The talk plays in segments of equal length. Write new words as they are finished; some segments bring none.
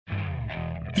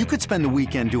You could spend the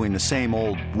weekend doing the same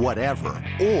old whatever,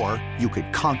 or you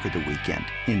could conquer the weekend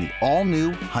in the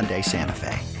all-new Hyundai Santa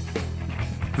Fe.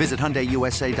 Visit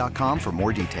HyundaiUSA.com for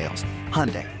more details.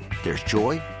 Hyundai, there's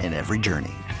joy in every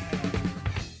journey.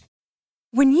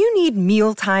 When you need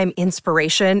mealtime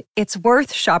inspiration, it's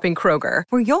worth shopping Kroger,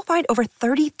 where you'll find over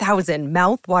 30,000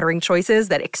 mouth-watering choices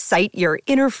that excite your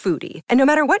inner foodie. And no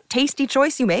matter what tasty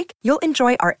choice you make, you'll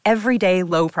enjoy our everyday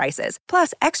low prices,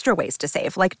 plus extra ways to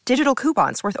save, like digital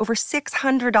coupons worth over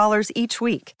 $600 each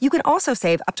week. You can also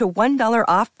save up to $1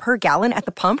 off per gallon at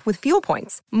the pump with fuel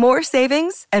points. More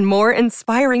savings and more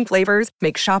inspiring flavors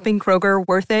make shopping Kroger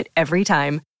worth it every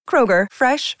time. Kroger,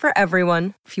 fresh for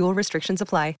everyone. Fuel restrictions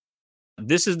apply.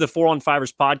 This is the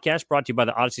 4on5ers podcast brought to you by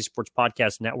the Odyssey Sports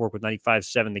Podcast Network with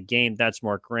 95.7 The Game. That's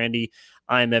Mark Randy.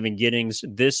 I'm Evan Giddings.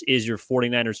 This is your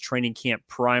 49ers training camp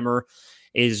primer.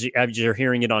 As you're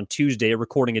hearing it on Tuesday,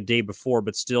 recording a day before,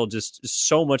 but still just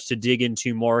so much to dig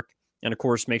into, Mark. And, of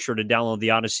course, make sure to download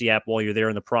the Odyssey app while you're there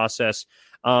in the process.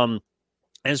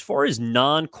 As far as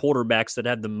non-quarterbacks that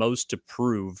had the most to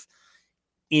prove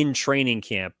in training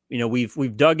camp,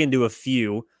 we've dug into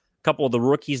a couple of the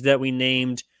rookies that we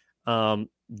named,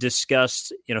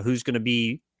 discussed, who's going to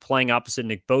be playing opposite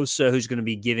Nick Bosa, who's going to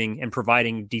be giving and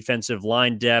providing defensive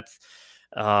line depth.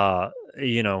 Could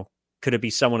it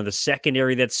be someone in the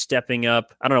secondary that's stepping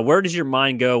up? I don't know. Where does your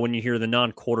mind go when you hear the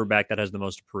non-quarterback that has the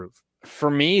most to prove?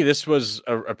 For me, this was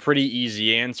a pretty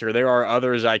easy answer. There are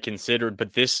others I considered,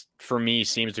 but this, for me,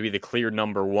 seems to be the clear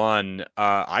number one.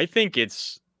 I think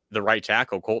it's the right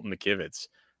tackle, Colton McKivitz.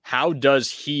 How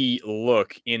does he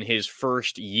look in his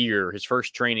first year, his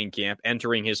first training camp,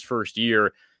 entering his first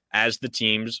year as the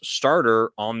team's starter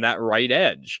on that right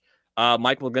edge?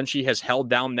 Mike McGlinchey has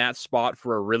held down that spot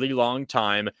for a really long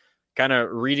time. Kind of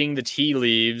reading the tea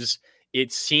leaves,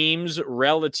 it seems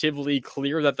relatively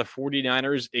clear that the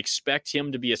 49ers expect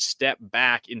him to be a step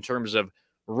back in terms of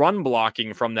run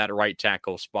blocking from that right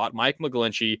tackle spot. Mike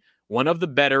McGlinchey, one of the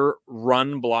better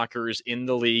run blockers in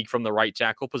the league from the right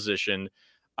tackle position.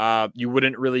 You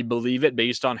wouldn't really believe it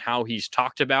based on how he's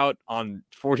talked about on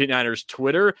 49ers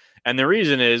Twitter. And the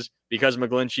reason is because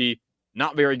McGlinchey,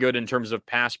 not very good in terms of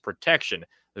pass protection.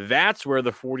 That's where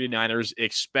the 49ers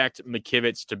expect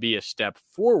McKivitz to be a step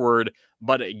forward,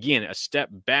 but again, a step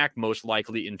back most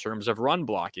likely in terms of run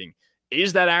blocking.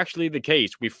 Is that actually the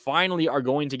case? We finally are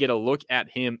going to get a look at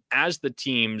him as the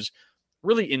team's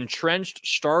really entrenched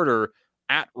starter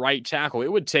at right tackle.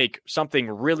 It would take something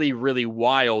really, really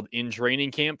wild in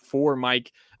training camp for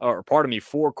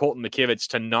for Colton McKivitz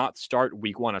to not start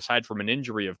week one, aside from an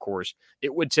injury, of course.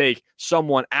 It would take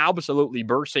someone absolutely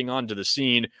bursting onto the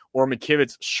scene or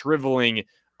McKivitz shriveling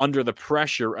under the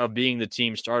pressure of being the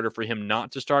team starter for him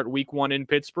not to start week one in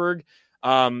Pittsburgh.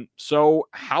 So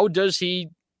how does he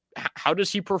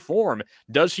perform?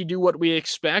 Does he do what we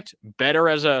expect? Better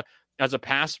as a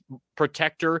pass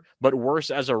protector, but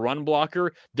worse as a run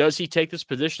blocker? Does he take this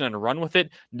position and run with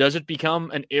it? Does it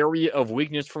become an area of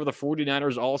weakness for the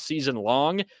 49ers all season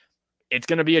long? It's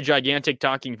going to be a gigantic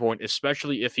talking point,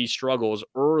 especially if he struggles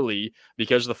early,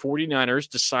 because the 49ers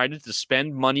decided to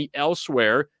spend money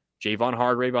elsewhere, Javon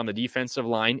Hargrave on the defensive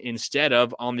line instead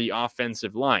of on the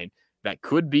offensive line. That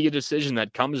could be a decision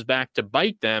that comes back to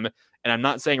bite them, and I'm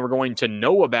not saying we're going to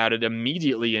know about it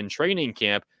immediately in training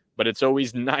camp, but it's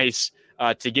always nice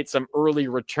to get some early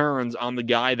returns on the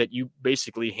guy that you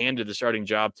basically handed the starting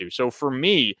job to. So for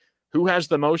me, who has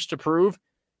the most to prove?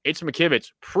 It's McKivitz.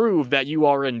 Prove that you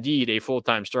are indeed a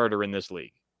full-time starter in this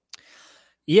league.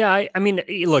 Yeah, I mean,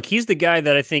 look, he's the guy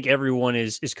that I think everyone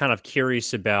is kind of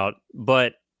curious about,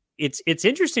 but it's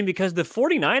interesting because the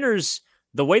 49ers,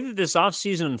 the way that this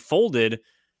offseason unfolded,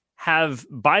 have,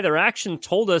 by their action,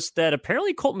 told us that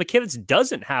apparently Colton McKivitz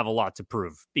doesn't have a lot to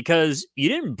prove because you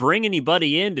didn't bring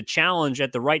anybody in to challenge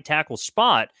at the right tackle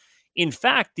spot. In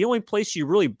fact, the only place you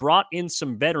really brought in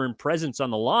some veteran presence on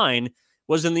the line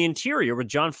was in the interior with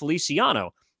John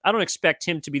Feliciano. I don't expect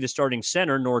him to be the starting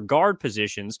center nor guard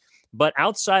positions, but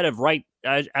outside of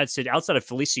outside of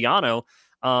Feliciano,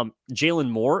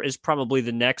 Jalen Moore is probably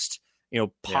the next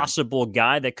possible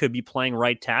guy that could be playing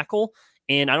right tackle.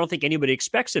 And I don't think anybody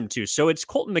expects him to. So it's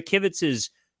Colton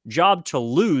McKivitz's job to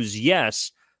lose,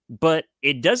 yes, but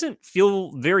it doesn't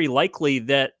feel very likely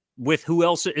that with who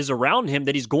else is around him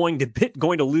that he's going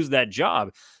to lose that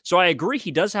job. So I agree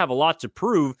he does have a lot to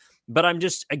prove, but I'm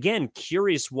just, again,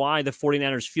 curious why the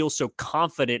 49ers feel so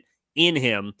confident in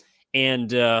him.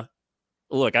 And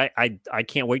look, I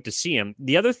can't wait to see him.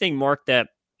 The other thing, Mark, that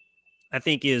I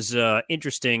think is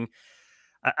interesting,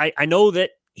 I know that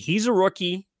he's a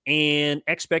rookie, and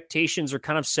expectations are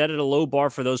kind of set at a low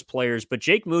bar for those players, but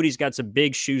Jake Moody's got some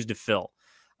big shoes to fill.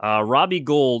 Robbie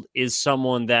Gould is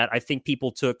someone that I think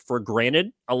people took for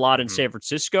granted a lot in San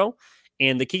Francisco,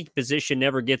 and the key position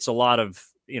never gets a lot of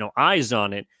eyes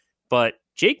on it. But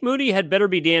Jake Moody had better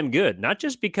be damn good, not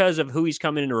just because of who he's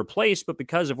coming in to replace, but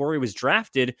because of where he was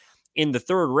drafted in the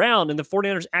third round, and the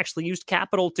 49ers actually used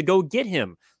capital to go get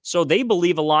him. So they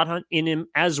believe a lot in him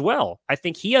as well. I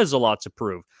think he has a lot to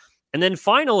prove. And then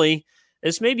finally,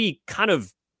 this may be kind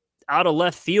of out of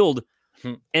left field,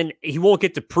 and he won't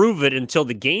get to prove it until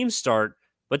the games start.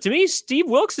 But to me, Steve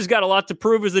Wilks has got a lot to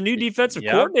prove as the new defensive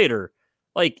coordinator.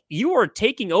 Like, you are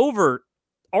taking over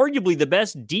arguably the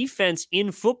best defense in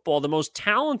football, the most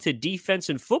talented defense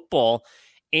in football.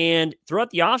 And throughout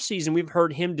the offseason, we've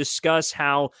heard him discuss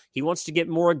how he wants to get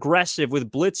more aggressive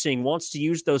with blitzing, wants to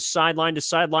use those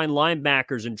sideline-to-sideline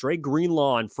linebackers and Dre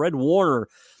Greenlaw and Fred Warner.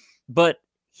 But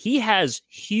he has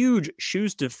huge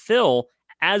shoes to fill,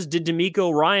 as did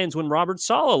DeMeco Ryans when Robert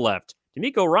Saleh left.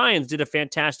 DeMeco Ryans did a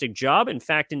fantastic job. In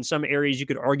fact, in some areas, you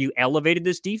could argue elevated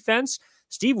this defense.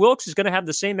 Steve Wilks is going to have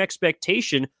the same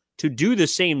expectation to do the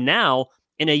same now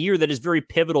in a year that is very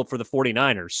pivotal for the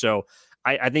 49ers. So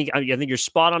I think you're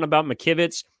spot on about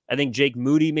McKivitz. I think Jake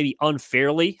Moody maybe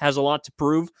unfairly has a lot to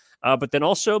prove. But then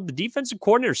also the defensive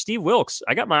coordinator, Steve Wilks.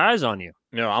 I got my eyes on you.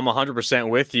 No, I'm 100%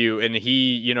 with you. And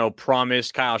he,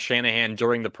 promised Kyle Shanahan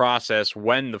during the process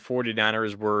when the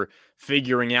 49ers were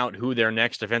figuring out who their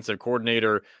next defensive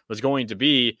coordinator was going to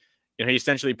be. He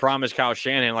essentially promised Kyle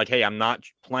Shanahan, like, hey, I'm not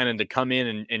planning to come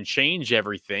in and change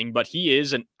everything, but he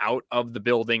is an out of the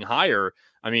building hire.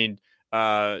 I mean,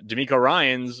 DeMeco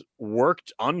Ryans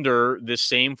worked under the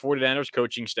same 49ers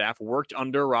coaching staff, worked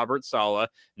under Robert Saleh.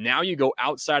 Now you go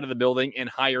outside of the building and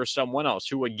hire someone else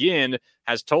who, again,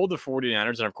 has told the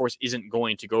 49ers, and of course isn't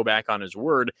going to go back on his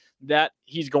word, that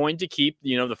he's going to keep, the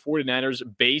 49ers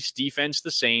base defense the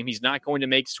same. He's not going to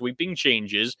make sweeping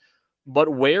changes. But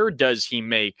where does he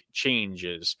make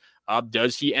changes?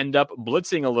 Does he end up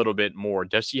blitzing a little bit more?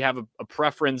 Does he have a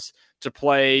preference to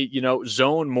play,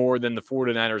 zone more than the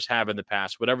 49ers have in the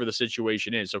past, whatever the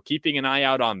situation is? So keeping an eye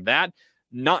out on that,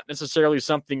 not necessarily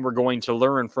something we're going to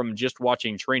learn from just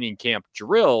watching training camp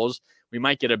drills. We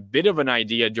might get a bit of an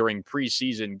idea during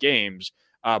preseason games,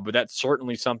 but that's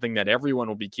certainly something that everyone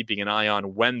will be keeping an eye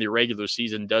on when the regular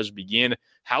season does begin.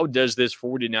 How does this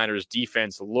 49ers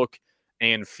defense look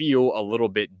and feel a little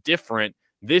bit different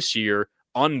this year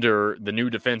under the new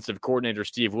defensive coordinator,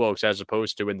 Steve Wilks, as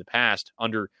opposed to in the past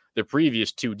under the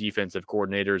previous two defensive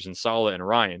coordinators in Saleh and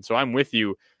Ryan? So I'm with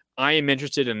you. I am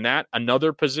interested in that.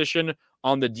 Another position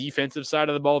on the defensive side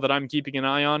of the ball that I'm keeping an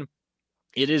eye on.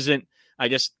 It isn't, I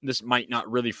guess this might not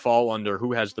really fall under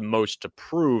who has the most to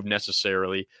prove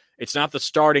necessarily. It's not the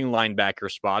starting linebacker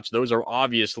spots. Those are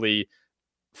obviously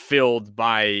filled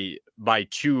by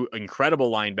two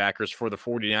incredible linebackers for the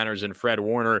 49ers in Fred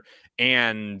Warner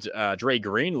and Dre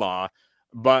Greenlaw,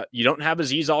 but you don't have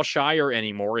Azeez Al-Shaair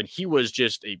anymore, and he was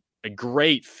just a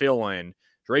great fill-in.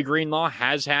 Dre Greenlaw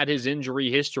has had his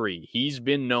injury history. He's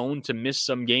been known to miss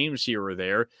some games here or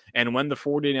there, and when the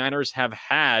 49ers have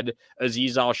had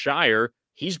Azeez Al-Shaair,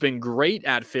 he's been great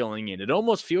at filling in. It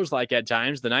almost feels like at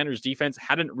times the Niners defense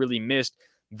hadn't really missed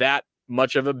that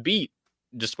much of a beat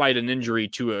despite an injury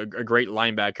to a great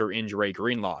linebacker in Dre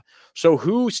Greenlaw. So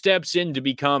who steps in to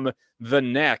become the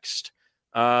next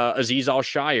Azeez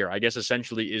Al-Shaair, I guess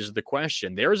essentially is the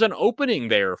question. There's an opening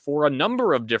there for a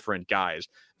number of different guys.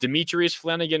 Demetrius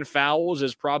Flannigan-Fowles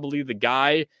is probably the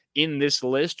guy in this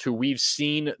list who we've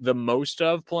seen the most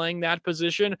of playing that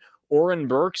position. Oren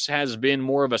Burks has been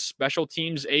more of a special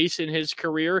teams ace in his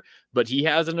career, but he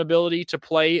has an ability to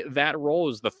play that role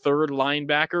as the third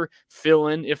linebacker, fill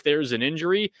in if there's an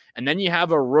injury. And then you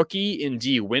have a rookie in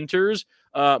D. Winters.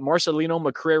 Marcelino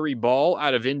McCrary-Ball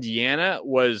out of Indiana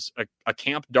was a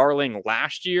camp darling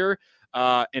last year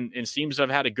and seems to have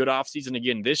had a good offseason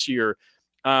again this year.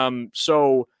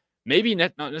 So maybe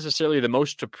not necessarily the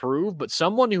most to prove, but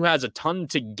someone who has a ton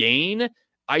to gain,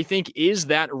 I think, is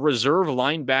that reserve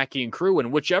linebacking crew,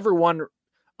 and whichever one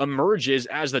emerges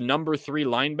as the number 3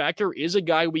 linebacker is a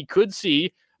guy we could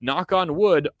see, knock on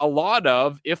wood, a lot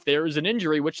of if there is an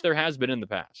injury, which there has been in the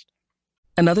past.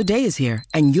 Another day is here,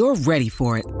 and you're ready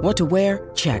for it. What to wear?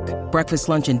 Check. Breakfast,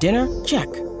 lunch, and dinner? Check.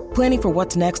 Planning for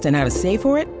what's next and how to save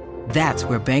for it? That's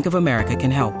where Bank of America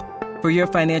can help. For your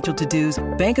financial to-dos,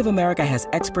 Bank of America has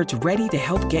experts ready to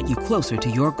help get you closer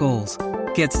to your goals.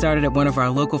 Get started at one of our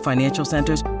local financial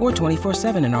centers or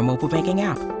 24/7 in our mobile banking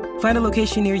app. Find a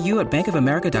location near you at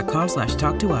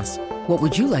bankofamerica.com/talktous. What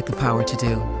would you like the power to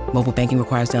do? Mobile banking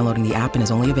requires downloading the app and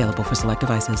is only available for select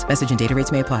devices. Message and data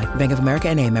rates may apply. Bank of America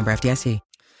NA, member FDIC.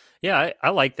 Yeah, I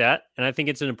like that. And I think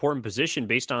it's an important position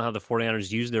based on how the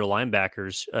 49ers use their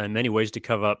linebackers in many ways to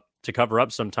cover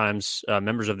up sometimes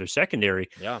members of their secondary.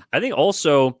 Yeah. I think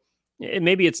also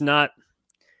maybe it's not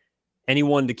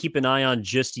anyone to keep an eye on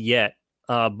just yet.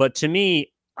 But to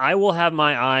me, I will have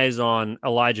my eyes on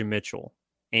Elijah Mitchell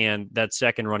and that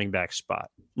second running back spot.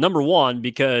 Number one,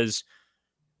 because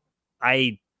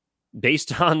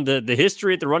based on the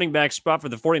history at the running back spot for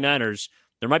the 49ers,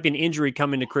 there might be an injury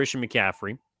coming to Christian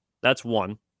McCaffrey. That's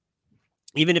one.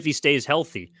 Even if he stays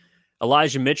healthy,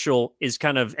 Elijah Mitchell is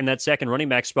kind of, and that second running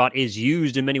back spot is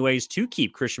used in many ways to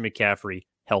keep Christian McCaffrey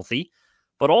healthy,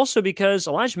 but also because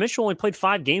Elijah Mitchell only played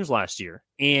 5 games last year.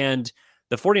 And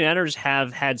the 49ers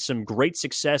have had some great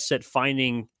success at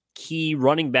finding key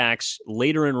running backs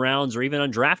later in rounds or even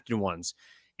undrafted ones.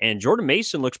 And Jordan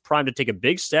Mason looks primed to take a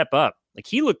big step up. Like,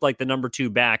 he looked like the number 2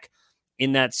 back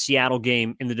in that Seattle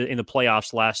game in the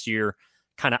playoffs last year,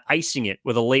 kind of icing it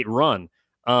with a late run.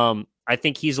 I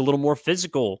think he's a little more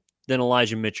physical than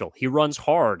Elijah Mitchell. He runs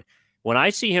hard. When I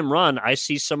see him run, I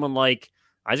see someone like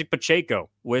Isaac Pacheco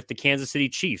with the Kansas City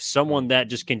Chiefs, someone that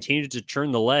just continues to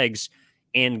turn the legs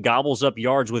and gobbles up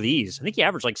yards with ease. I think he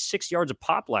averaged like 6 yards a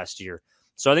pop last year.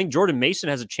 So I think Jordan Mason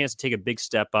has a chance to take a big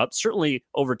step up, certainly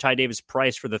over Ty Davis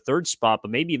Price for the 3rd spot, but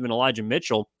maybe even Elijah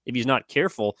Mitchell if he's not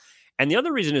careful. And the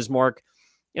other reason is, Mark,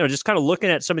 just kind of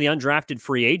looking at some of the undrafted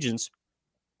free agents,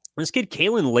 this kid,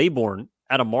 Kalen Laborn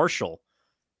out of Marshall,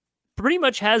 pretty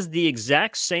much has the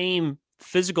exact same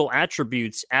physical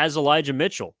attributes as Elijah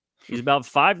Mitchell. He's about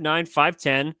 5'9",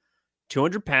 5'10",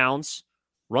 200 pounds,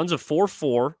 runs a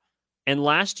 4.4, and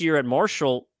last year at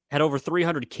Marshall had over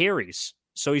 300 carries.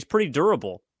 So he's pretty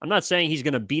durable. I'm not saying he's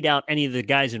going to beat out any of the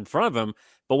guys in front of him,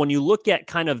 but when you look at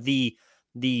kind of the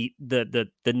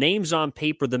names on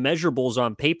paper, the measurables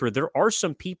on paper, there are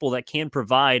some people that can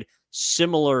provide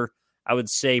similar, I would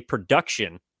say,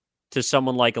 production to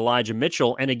someone like Elijah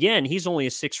Mitchell. And again, he's only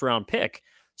a 6th-round pick.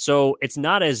 So it's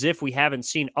not as if we haven't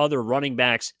seen other running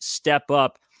backs step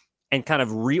up and kind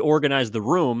of reorganize the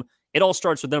room. It all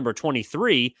starts with number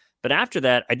 23. But after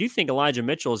that, I do think Elijah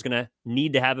Mitchell is going to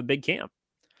need to have a big camp.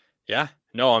 Yeah.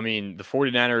 No, I mean, the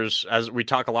 49ers, as we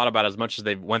talk a lot about, as much as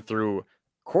they went through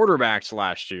quarterbacks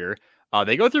last year,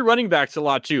 they go through running backs a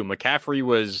lot too. McCaffrey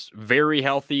was very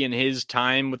healthy in his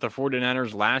time with the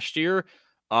 49ers last year.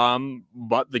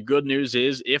 But the good news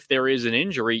is, if there is an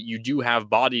injury, you do have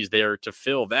bodies there to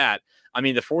fill that. I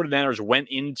mean, the 49ers went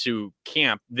into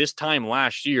camp this time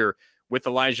last year with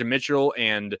Elijah Mitchell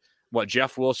and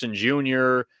Jeff Wilson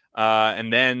Jr.,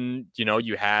 and then,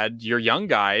 you had your young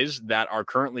guys that are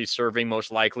currently serving most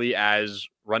likely as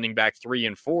running back 3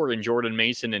 and 4 in Jordan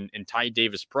Mason and Ty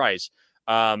Davis Price.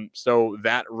 So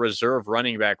that reserve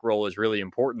running back role is really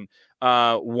important.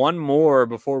 One more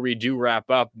before we do wrap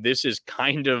up. This is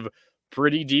kind of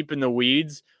pretty deep in the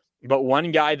weeds, but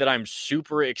one guy that I'm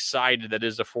super excited that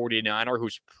is a 49er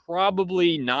who's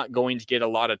probably not going to get a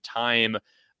lot of time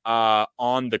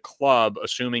on the club,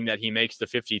 assuming that he makes the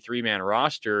 53-man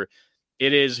roster.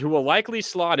 It is who will likely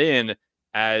slot in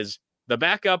as the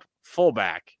backup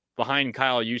fullback behind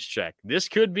Kyle Juszczyk. This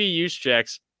could be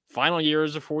Juszczyk's final year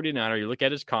as a 49er. You look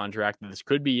at his contract, this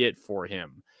could be it for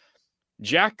him.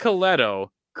 Jack Colletto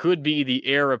could be the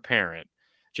heir apparent.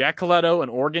 Jack Colletto, an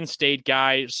Oregon State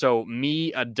guy. So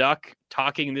me, a Duck,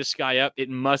 talking this guy up, it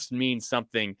must mean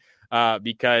something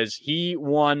because he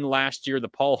won last year the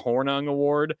Paul Hornung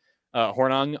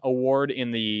Award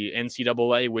in the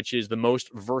NCAA, which is the most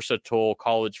versatile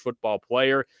college football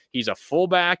player. He's a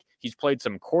fullback. He's played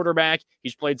some quarterback.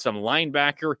 He's played some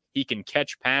linebacker. He can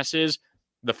catch passes.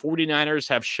 The 49ers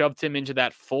have shoved him into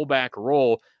that fullback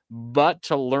role, but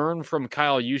to learn from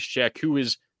Kyle Juszczyk, who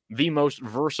is the most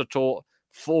versatile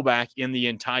fullback in the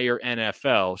entire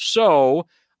NFL. So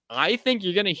I think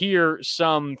you're going to hear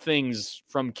some things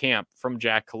from camp from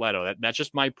Jack Colletto. That's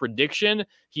just my prediction.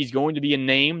 He's going to be a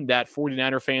name that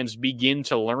 49er fans begin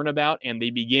to learn about and they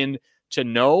begin to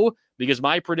know, because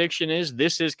my prediction is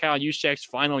this is Kyle Juszczyk's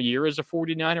final year as a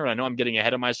 49er. I know I'm getting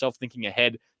ahead of myself, thinking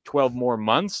ahead 12 more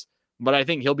months, but I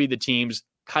think he'll be the team's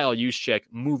Kyle Juszczyk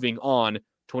moving on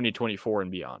 2024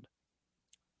 and beyond.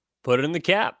 Put it in the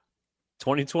cap.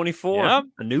 2024, yep.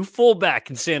 A new fullback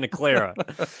in Santa Clara.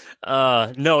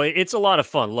 No, it's a lot of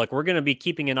fun. Look, we're going to be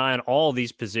keeping an eye on all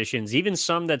these positions, even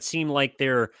some that seem like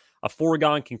they're a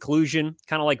foregone conclusion,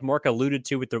 kind of like Mark alluded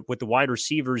to with the wide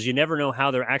receivers. You never know how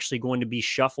they're actually going to be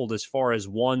shuffled as far as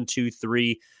 1, 2,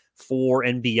 3, 4,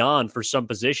 and beyond for some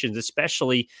positions,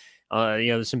 especially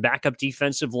some backup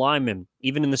defensive linemen.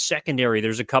 Even in the secondary,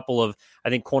 there's a couple of,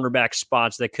 I think, cornerback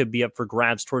spots that could be up for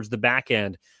grabs towards the back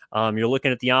end. You're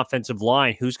looking at the offensive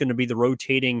line. Who's going to be the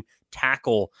rotating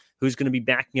tackle? who's going to be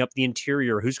backing up the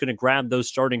interior, who's going to grab those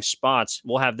starting spots.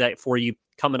 We'll have that for you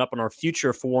coming up on our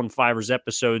future 415ers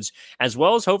episodes, as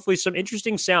well as hopefully some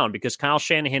interesting sound, because Kyle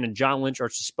Shanahan and John Lynch are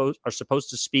supposed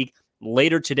to speak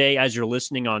later today as you're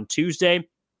listening on Tuesday.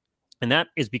 And that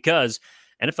is because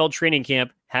NFL training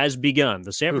camp has begun.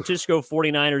 The San Francisco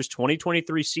 49ers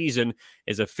 2023 season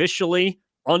is officially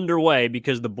underway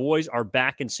because the boys are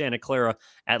back in Santa Clara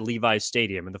at Levi's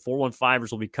Stadium. And the 415ers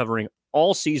will be covering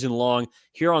all season long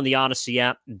here on the Odyssey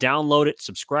app. Download it,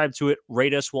 subscribe to it,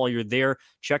 rate us while you're there.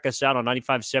 Check us out on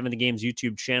 95.7 The Game's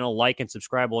YouTube channel. Like and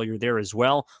subscribe while you're there as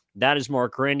well. That is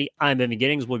Mark Randy. I'm Evan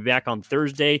Giddings. We'll be back on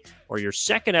Thursday for your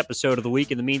second episode of the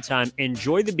week. In the meantime,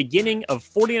 enjoy the beginning of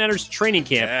 49ers training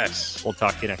camp. Yes. We'll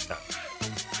talk to you next time.